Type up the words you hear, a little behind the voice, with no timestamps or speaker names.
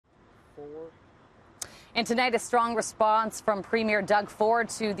And tonight, a strong response from Premier Doug Ford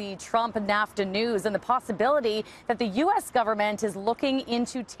to the Trump NAFTA news and the possibility that the U.S. government is looking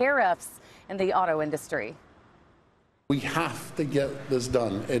into tariffs in the auto industry. We have to get this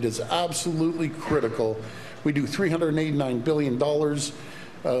done. It is absolutely critical. We do $389 billion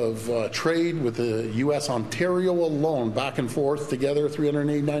of trade with the U.S. Ontario alone, back and forth together,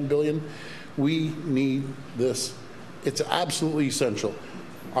 $389 billion. We need this. It's absolutely essential.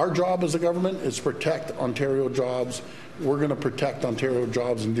 Our job as a government is to protect Ontario jobs. We're going to protect Ontario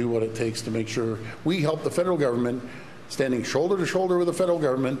jobs and do what it takes to make sure we help the federal government, standing shoulder to shoulder with the federal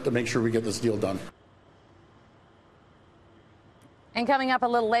government, to make sure we get this deal done. And coming up a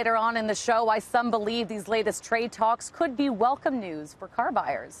little later on in the show, why some believe these latest trade talks could be welcome news for car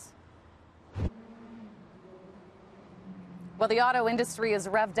buyers. Well, the auto industry is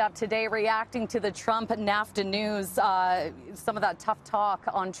revved up today, reacting to the Trump NAFTA news, some of that tough talk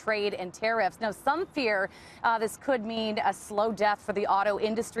on trade and tariffs. Now, some fear this could mean a slow death for the auto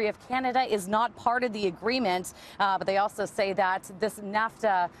industry if Canada is not part of the agreement. But they also say that this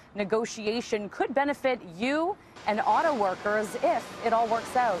NAFTA negotiation could benefit you and auto workers if it all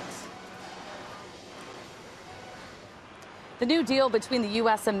works out. The new deal between the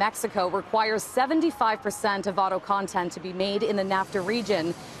U.S. and Mexico requires 75% of auto content to be made in the NAFTA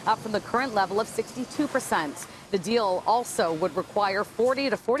region, up from the current level of 62%. The deal also would require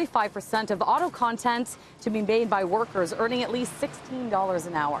 40 to 45% of auto content to be made by workers earning at least $16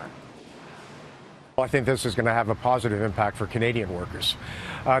 an hour. I think this is going to have a positive impact for Canadian workers.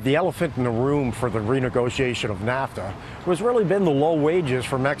 The elephant in the room for the renegotiation of NAFTA has really been the low wages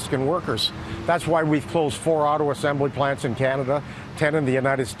for Mexican workers. That's why we've closed 4 auto assembly plants in Canada, 10 in the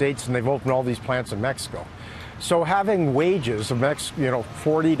United States, and they've opened all these plants in Mexico. So having wages of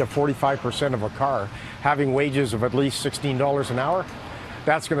 40 to 45% of a car, having wages of at least $16 an hour,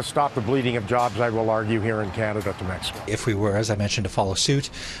 that's going to stop the bleeding of jobs, I will argue, here in Canada to Mexico. If we were, as I mentioned, to follow suit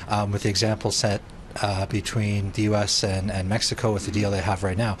with the example set between the U.S. and Mexico with the deal they have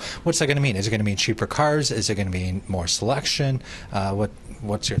right now, what's that going to mean? Is it going to mean cheaper cars? Is it going to mean more selection?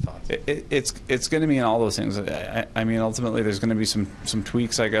 What's your thoughts? It's going to mean all those things. I mean, ultimately, there's going to be some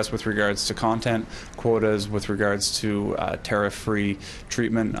tweaks, I guess, with regards to content quotas, with regards to tariff-free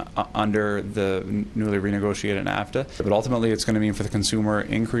treatment under the newly renegotiated NAFTA. But ultimately, it's going to mean for the consumer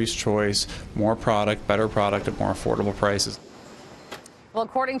increased choice, more product, better product at more affordable prices. Well,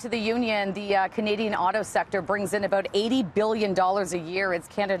 according to the union, the Canadian auto sector brings in about $80 billion a year. It's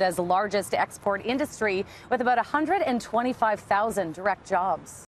Canada's largest export industry with about 125,000 direct jobs.